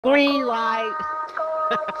Green light.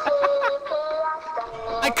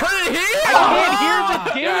 I couldn't hear. I can't hear the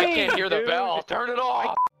game. Yeah, I can't hear the bell. Turn it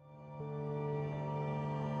off.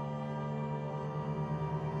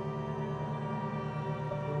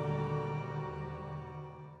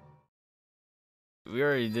 We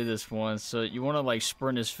already did this once, so you want to like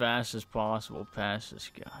sprint as fast as possible past this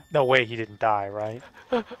guy. No way he didn't die, right?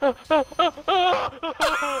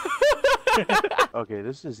 Okay,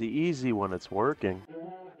 this is the easy one. It's working.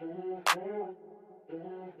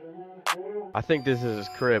 I think this is his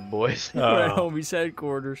crib, boys. We're at homie's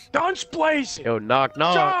headquarters. Dunce place! Yo, knock,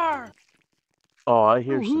 knock. Jar! Oh, I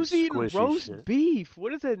hear Who's some eating squishy roast shit. beef?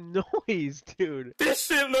 What is that noise, dude? This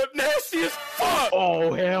shit look nasty as fuck.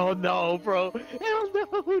 Oh, hell no, bro. Hell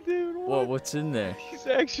no, dude. Whoa, what's in there? He's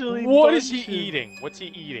actually What is he munching. eating? What's he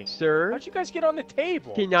eating? Sir, How'd you guys get on the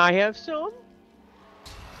table? can I have some?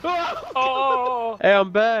 Oh! Hey,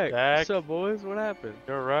 I'm back. Back. What's up, boys? What happened?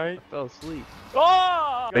 You alright? I fell asleep.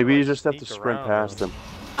 Oh! Maybe you just have to sprint past him.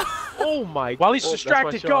 Oh my. While he's Oh,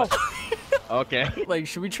 distracted, that's my go! shot. Okay. Like,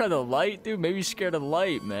 should we try the light, dude? Maybe scared of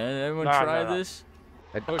light, man. Everyone Nah, try nah, nah. this?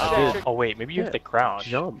 Oh wait, maybe you have to crouch.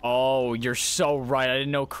 Jump. Oh, you're so right. I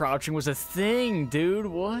didn't know crouching was a thing, dude.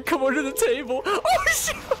 What? Come under the table. Oh,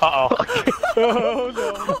 shit. Uh-oh. Oh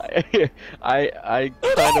no. I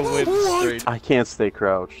kind of went straight. I can't stay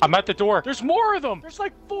crouched. I'm at the door. There's more of them! There's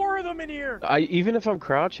like 4 of them in here! Even if I'm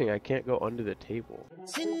crouching, I can't go under the table.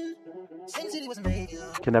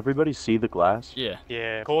 Can everybody see the glass? Yeah.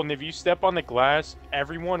 Yeah. Colton, if you step on the glass,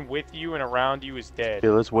 everyone with you and around you is dead. Okay,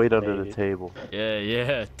 let's wait under the Maybe. table.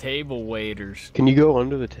 Yeah. Table waiters. Can you go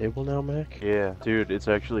under the table now, Mac? Yeah, dude, it's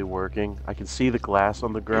actually working. I can see the glass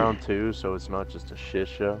on the ground too, so it's not just a shit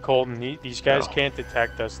show. Colton, these guys Oh. can't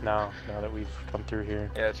detect us now that we've come through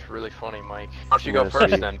here. Yeah, it's really funny, Mike. Why don't you go Yes, first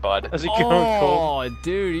dude. then, bud? How's it going, Colton? Oh,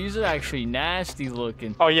 dude, he's actually nasty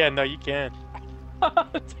looking. Oh yeah, no, you can.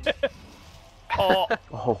 Oh,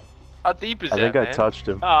 Oh, How deep is I that, think I man? touched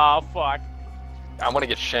him. Oh fuck. I want to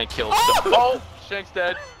get Shank killed. Oh, Shank's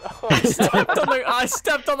dead. I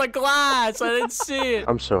stepped on the glass. I didn't see it.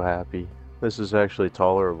 I'm so happy. This is actually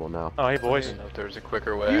tolerable now. Oh hey I boys. didn't know if there was a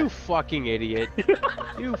quicker way. You fucking idiot.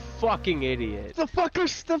 You fucking idiot. The fucker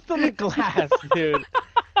stepped on the glass, dude.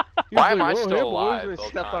 He was Why am like, I "Whoa, still hey, boys," alive and the whole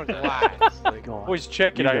stepped on time? glass. Like, oh. Boys,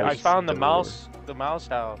 check it. You I guys found the don't mouse house. Mouse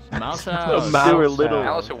The house. mouse were house. little.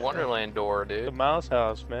 Alice in Wonderland door, The dude. mouse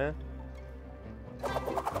house, man.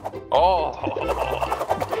 Oh.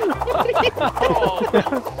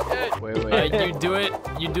 Oh, shit. Wait. You do it.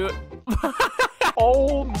 You do it.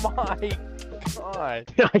 Oh my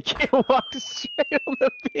god. I can't walk straight on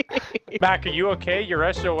the beam. Mac, are you okay? You're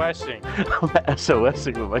SOSing. I'm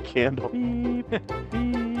SOSing with my candle. Beep,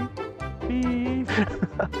 beep, beep.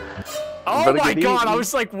 Oh Better my get god, I eaten.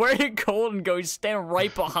 was like, where did Colton go? He's standing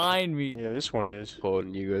right behind me. Yeah, this one is.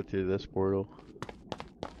 Colton, you go through this portal.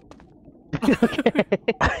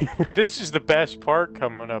 This is the best part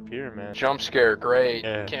coming up here, man. Jump scare, great.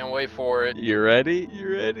 Yeah. Can't wait for it. You ready?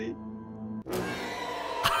 You ready?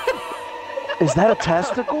 Is that a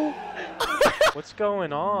testicle? What's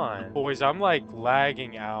going on? Boys, I'm like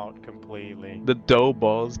lagging out completely. The dough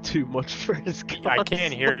ball's too much for his console. I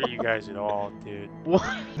can't hear you guys at all, dude. What?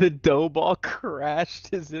 The dough ball crashed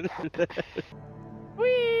his internet.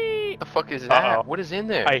 Whee! What the fuck is that? Uh-oh. What is in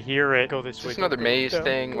there? I hear it. Go this Is way. this another go maze this way,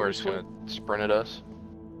 thing go where this it's way. gonna sprint at us?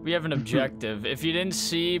 We have an objective. If you didn't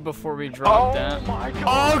see before we dropped down. my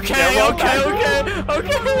god! Okay.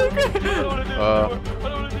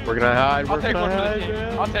 We're gonna hide. I'll We're take gonna one for the hide. team.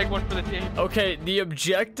 man. I'll take one for the team. Okay, the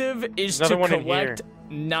objective is There's to another one in collect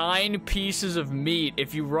 9 pieces of meat.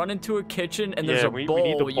 If you run into a kitchen and there's Yeah, a we bowl,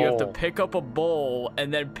 need the you have to bowl. pick up a bowl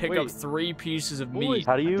and then pick up Wait. 3 pieces of Boys, meat.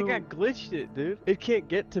 How do I think you- I glitched it, dude. It can't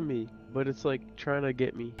get to me, but it's like trying to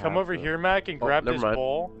get me. Come over here, Mac, and grab never this mind.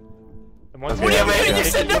 bowl. And once What do you you have mean? it, You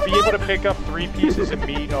said you'll never be able to pick up 3 pieces of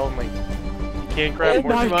meat only. You can't grab Oh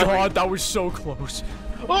more my than 3. god, that was so close.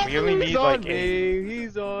 We only He's need, on like, me.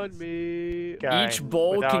 He's on me. Guy Each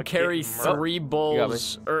bowl can without carry getting murdered. 3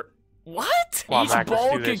 bowls. Or what? Come on, Each Mac, let's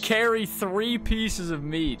bowl do can this. carry 3 pieces of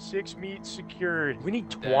meat. 6 meat secured. We need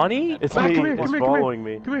 20? It's Mac, me. come here, It's come here, come here. following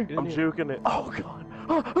me. Come here. I'm juking it. Oh god.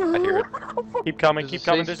 I hear it. Keep coming, There's a keep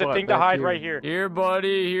coming. safe There's a spot thing to back hide here. right here. Here,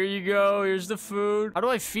 buddy. Here you go. Here's the food. How do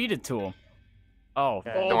I feed it to him? Oh.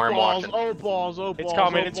 Okay. Don't worry, I'm watching. Oh balls, oh balls. It's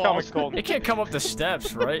coming, oh it's coming, balls. Colton. It can't come up the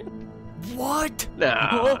steps, right? What?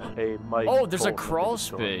 Nah. Hey, Mike. Oh, there's a Colton, crawl look at this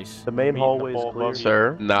door. space. The main Meet in the hallway bowl is clear. above you.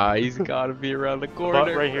 Sir? Nah, he's gotta be around the corner.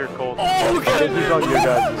 But right here, Colton. Oh, okay. He's on your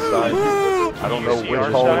guys' side. I don't know See which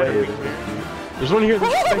our hallway side? it is. There's one here.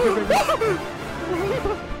 There's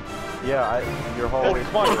Yeah, your Oh, hallway.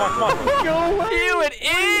 come on, come on, come on. Go away! Ew, it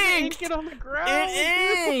inked! It on the ground!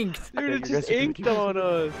 It inked! Dude, You it guys just are good, inked you guys are on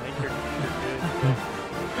us!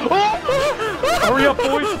 Hurry up,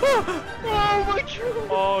 boys! Oh my god!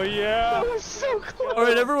 Oh, yeah. That was so close!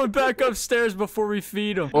 Alright, everyone back upstairs before we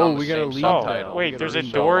feed them. Oh, On the we gotta same leave. subtitle. Oh, wait, there's a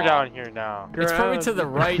Leave. door down here now. It's probably to the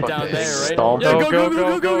right down there, right? Stomp. Yeah, Go, go, go, go,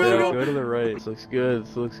 go, go, go, Go go. to the right. This looks good.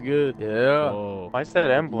 This looks good. Yeah. Oh. Why's that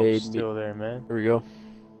emblem Made me- still there, man? Here we go.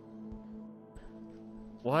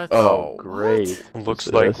 What? Oh, great. Looks What's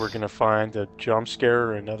like this? we're gonna find a jump scare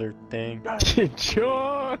or another thing.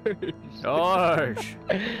 George! Gosh.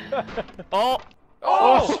 Oh.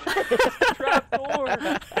 Oh! Trap door!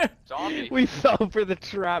 Zombie. We fell for the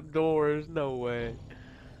trap doors. No way.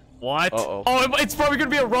 What? Uh-oh. Oh, it's probably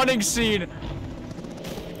gonna be a running scene.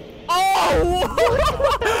 Oh!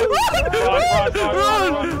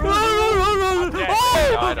 Run.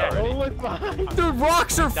 Died already. Oh, what's behind? Dude,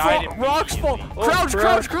 rocks are Died fall. Rocks fall. immediately. Crouch,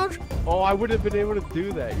 crouch. crouch, crouch. Oh, I would have been able to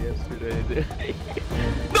do that yesterday. Dude.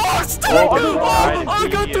 No, stop! Oh, Oh, I got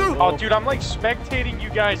immediately. through. Oh, dude, I'm like spectating you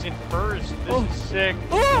guys in first. This is sick.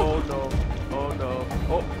 Oh no. Oh no.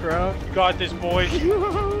 Oh, crowd. You got this, boys.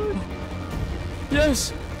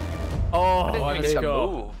 Yes. Oh, I didn't let's make a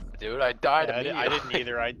go. move, dude. I died I immediately. didn't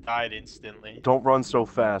either. I died instantly. Don't run so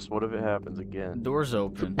fast. What if it happens again? Door's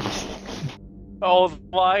open. Oh, the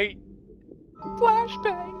light.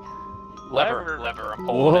 Lever, lever. I'm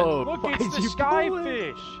holding it. Whoa. Look, why'd it's the you pull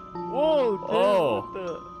it? skyfish. Whoa, dude. Oh. What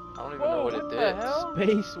the? I don't even know what it what the did. hell?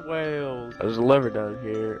 Space whales. There's a lever down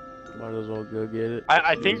here. Might as well go get it.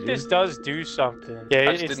 I think this does do something. Yeah,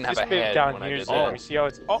 I just it's didn't have this a bit head down when I here. did So that. let me see how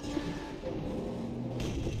it's. Oh,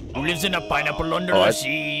 Who lives in a pineapple under the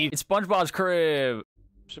sea? It's SpongeBob's crib.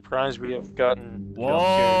 surprised we have gotten.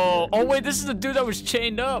 Whoa. Oh, wait, this is the dude that was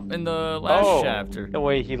chained up in the last chapter. The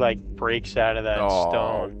way he like breaks out of that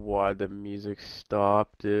stone. why the music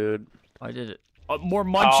stopped, dude? I did it. More Oh,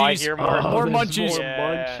 I munchies. hear more. More there's munchies. More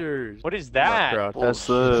Yeah. munchers. What is that? Crowd. That's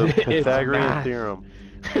the It's Pythagorean math. theorem.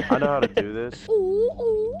 I know how to do this.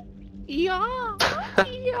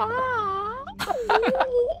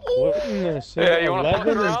 What in this? Yeah, you wanna fuck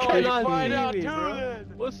 11 around? is Why not find see out me, too, bro? then.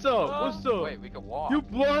 What's up? What's up? Wait, we can walk. You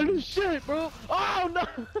blind as shit, bro. Oh no.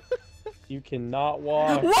 You cannot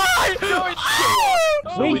walk. Why?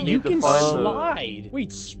 So we Wait, you need to can find the- slide.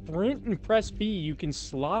 Wait, sprint and press B. You can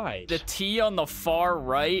slide. The T on the far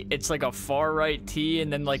right, it's like a far right T,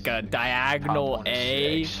 and then like a diagonal Top one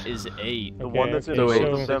A 6. is 8. The one that's in So both wait,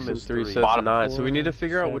 of six them and is 3 3. sets Bottom 9. So we need to 4,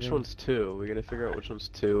 figure out which 7. one's 2. We gotta figure out which one's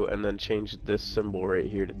 2, and then change this symbol right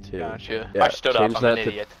here to 2. Gotcha. Yeah, I stood up. change I'm an that to-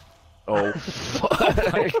 idiot. Oh fuck,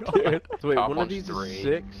 dude. So wait, Top one of one's these 3. is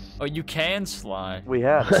 6. Oh, you can slide. We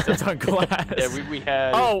have. It's on glass. Yeah, we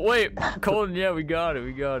had. Oh, wait. Colton, yeah, we got it.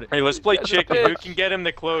 We got it. Hey, let's play That's a chicken. Who bitch. can get him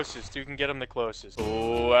the closest? Who can get him the closest?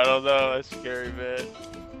 Oh, I don't know. That's scary, man.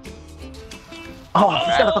 Oh,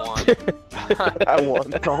 That one. I won.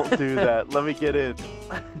 Don't do that. Let me get in.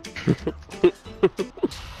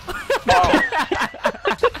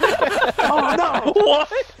 Oh no! What?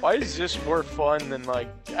 Why is this more fun than like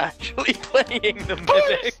actually playing the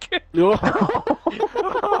mimic? No.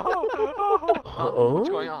 What's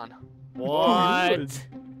going on? What?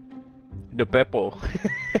 The Beppo.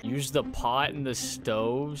 Use the pot and the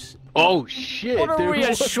stoves? Oh shit, What are dude. we,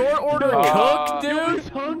 a short order Uh, cook, Dude,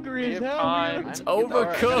 dude? hungry as Give hell. time. man. It's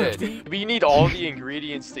Alright, overcooked. good. We need all the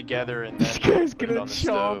ingredients together and This then guy's put it gonna on the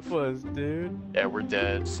chop stove. us, dude. Yeah, we're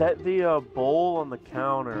dead. Set the bowl on the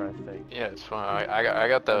counter, I think. Yeah, it's fine. I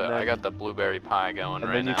got the blueberry pie going And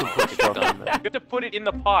right then you now. can put stuff in there. You have to put it in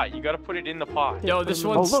the pot. You gotta put it in the pot. Yo, this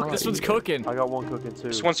Oh, one's look. this one's cooking. I got one cooking too.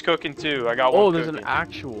 This one's cooking too. I got one Oh, there's cooking. an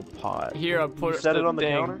actual pot. Here, I You put set it the on the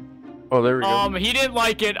thing. counter? Oh, there we go. He didn't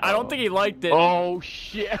like it. I don't think he liked it. Oh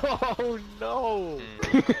shit! Oh no!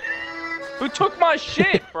 Who took my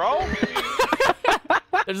shit, bro?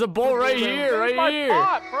 There's a bowl right here, Where's right my here.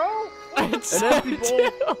 pot, bro? It's set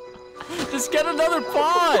too. Just get another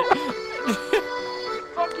pot.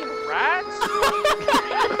 Fucking rats!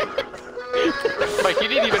 Like you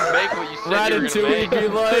didn't even make what you said you were Ratatouille gonna be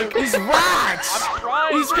make. like, these rats. I'm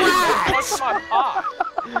trying He's to rats! touch my pot.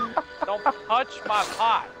 Don't touch my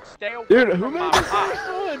pot. Stay away Dude, who from made my the pot. first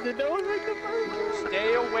one? Did no one make the first one?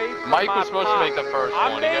 Stay away from Mike my was supposed pot. to make the first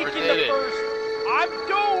I'm one. He never making did the it. first. I'm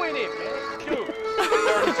doing it, man. Dude.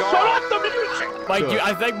 Shut up the music. Mike,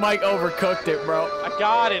 I think Mike overcooked it, bro. I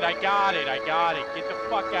got it. Get the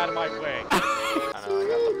fuck out of my way. I know, I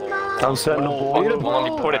got the bowl. I'm setting the bowl. Well,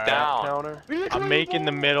 let me put it down. Counter. I'm making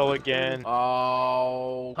the middle again.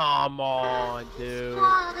 Oh, come on, dude.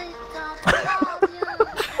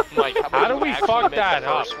 Mike, How do we actually fuck make that the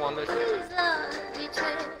up? first one this year?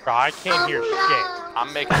 Bro, I can't hear shit.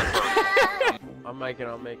 I'm making it first. I'm making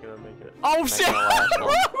it. Oh shit!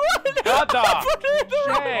 Shut up!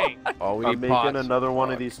 Shang! Oh, we I'm need making pots. another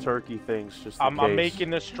one of these turkey things just in I'm case. making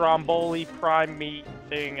the Stromboli prime meat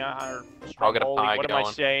thing. I'll Stromboli, get a pie what am I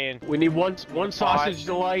going. saying? We need one sausage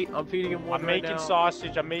delight. I'm feeding him one I'm right making now.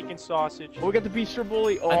 sausage. I'm making sausage. Oh, we got the beef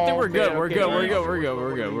stromboli. Oh, I think we're good. man, We're okay, good. We're okay. good. We're good.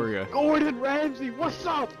 We're good. We're good. Gordon Ramsay, what's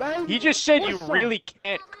up, man? He just said you What's up? really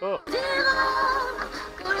can't cook.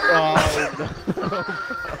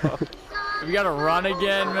 Oh, We gotta run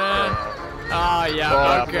again, man. Oh yeah.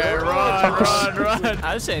 Oh, Okay. Run.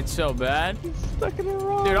 This ain't so bad. stuck in a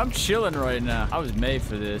rock. Dude, I'm chilling right now. I was made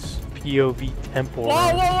for this. POV temple. Whoa!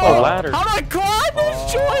 Oh, ladder. How do I climb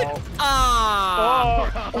this joint?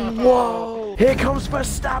 Ah! Oh, Whoa! Here comes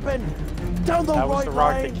Verstappen! Down the That was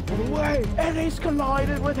right the rock lane! Wait, and he's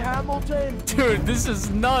collided with Hamilton! Dude, this is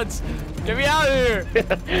nuts. Get me out of here.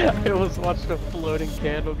 I almost watched a floating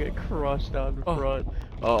candle get crushed down the Oh. front.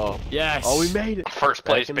 Uh-oh. Yes. Oh, we made it. First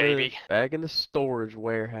place, baby. Back in the storage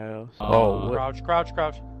warehouse. Oh, what? crouch, crouch,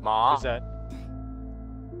 crouch. Mom. What's that?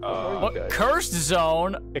 What? Cursed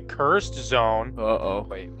zone? The cursed zone. Uh-oh.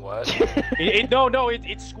 Wait, what? No,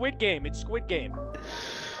 it's Squid Game. It's Squid Game.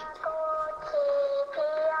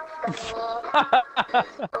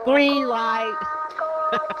 Green light.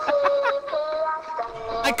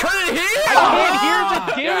 I couldn't hear. I can't hear the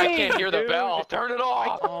game. Yeah, I can't hear the dude. bell. Turn it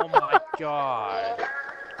off. Oh my god.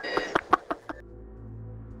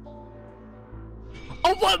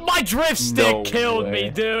 Oh, what? My drift stick No killed me, way.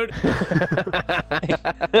 dude.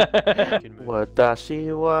 Watashi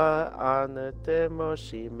wa anate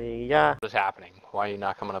moshimiya. What is happening? Why are you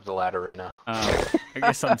not coming up the ladder right now? I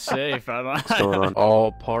guess I'm safe. I What's don't. going on?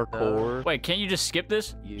 All parkour. Wait, can't you just skip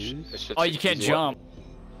this? Use. It's just Oh, you can't easy. jump.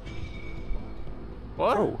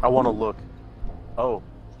 What? Oh, I want to look. Oh.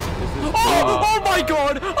 Oh my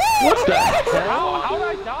god! What the hell? How'd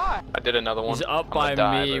I die? I did another one. He's up I'm by gonna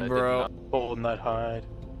die, me, but I did bro. not. Holding that hide.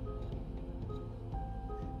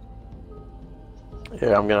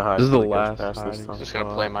 Yeah, I'm gonna hide. This is the till he goes last past hiding this time. Just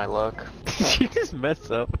gonna play my luck. You just mess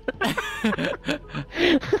up. I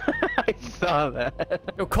saw that.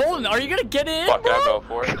 Yo, Colton, are you gonna get in? Fuck it, bro? I'll go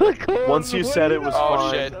for it. Once you said it was Oh,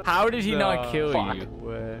 fine. shit. How did he not kill fuck. you?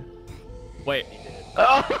 Way. Wait.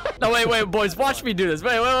 No, wait, boys, watch me do this.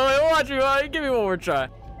 Wait, watch me. Give me one more try.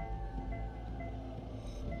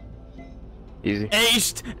 Easy.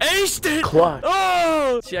 Aced it! Clutch.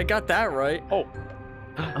 Oh! See, I got that right. Oh,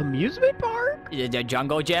 Amusement park? Yeah, the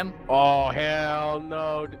Jungle Gem? Oh, hell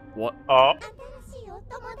no. What? oh, 新しいお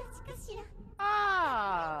友達かしら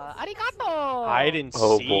Ah, arigato. hide and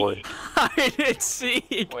Oh, seek. boy. I didn't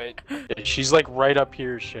see. Wait. She's like right up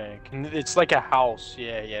here, Shank. And it's like a house.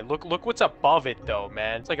 Yeah. Look what's above it though,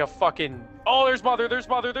 man. It's like a fucking. Oh, there's mother. There's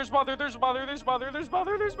mother. There's mother. There's mother. There's mother. There's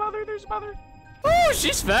mother. There's mother. There's mother. Oh,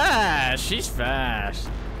 she's fast. She's fast.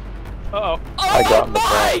 Uh oh. I got Oh, in the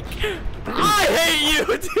Mike! I hate you,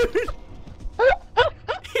 dude.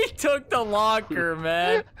 He took the locker,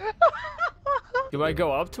 man. Do I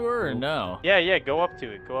go up to her or no? Yeah. Go up to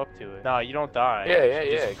it. Go up to it. No, you don't die.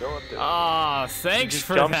 Yeah. Go up there. Ah, thanks Just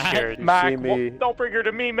for jump that. scared. You Mac, see me- don't bring her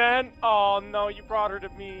to me, man. Oh no, you brought her to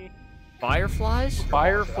me. Fireflies?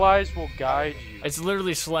 Fireflies will guide you. It's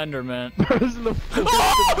literally Slender, man. Person the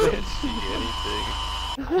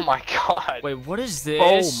Oh my god. Wait, what is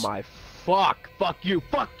this? Oh my fuck. Fuck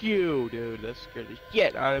you, dude. That scared the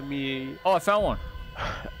shit out of me. Oh, I found one.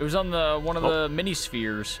 It was on the one of the mini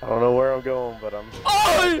spheres. I don't know where I'm going, but I'm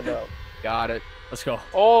Oh! checking out. Got it. Let's go.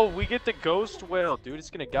 Oh, we get the ghost whale, dude. It's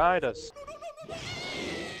gonna guide us.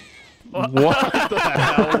 What the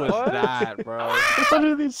hell was What? that, bro? What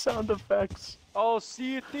are these sound effects? Oh,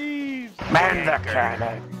 Sea of Thieves. Man the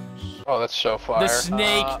cannon. Oh, that's so fire. The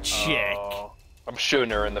snake chick. I'm shooting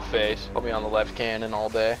her in the face. I'll be on the left cannon all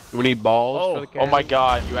day. We need balls Oh. for the Oh cannon? my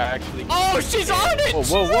god, you actually. Oh, she's on it! Oh,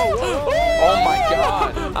 whoa, whoa, whoa. Oh my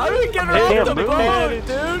god. How do we get her Damn, off the big boat, cannon.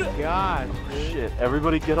 dude? God, Shit,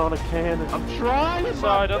 everybody get on a cannon. I'm trying. Other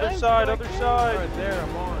side, other side, other side. Right there,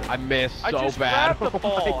 I'm on. I missed I so just bad. grabbed the Oh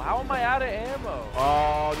my- ball. How am I out of ammo?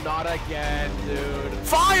 Oh, not again, dude.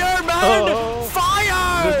 Fire, man! Oh.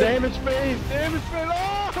 Fire! The damage face,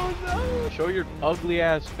 Oh no! Show your ugly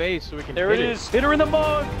ass face so we can There hit it is. Hit her in the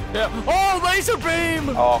mug. Yeah. Oh, laser beam!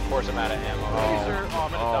 Oh, of course I'm out of ammo. Laser. Oh,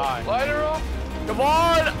 I'm gonna die. Light her up. Come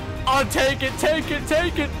on! I'll take it, take it,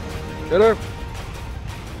 take it! Hit her.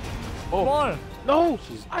 Come on! No!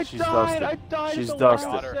 She's I she's died! dusted. I died She's at the last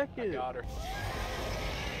dusted. Got her. I second. got her.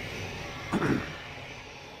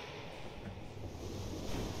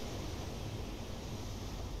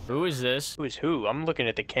 Who is this? Who is who? I'm looking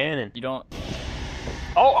at the cannon. You don't.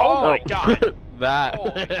 Oh my god. that?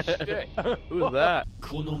 Holy shit. Who's that?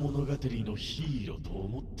 この物語のヒーローと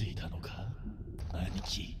思っていたのか兄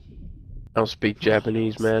貴 I don't speak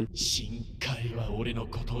Japanese, man. 深海は俺の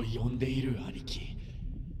ことを呼んでいる兄貴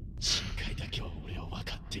深海だけは俺を分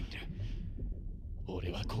かっている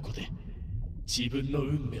俺はここで自分の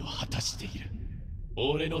運命を果たしている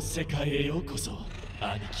俺の世界へようこそ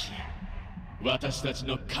兄貴私たち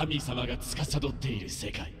の神様が司っている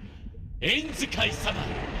世界エンズ界様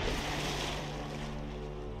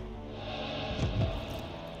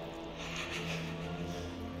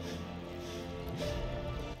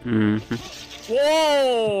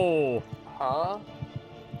Whoa! Huh?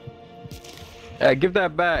 Give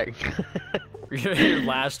that back. Your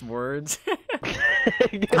last words?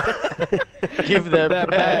 Give that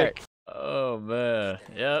back. Oh man.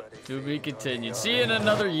 Yep. To be continued. See you in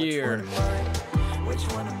another year. Which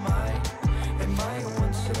one am I?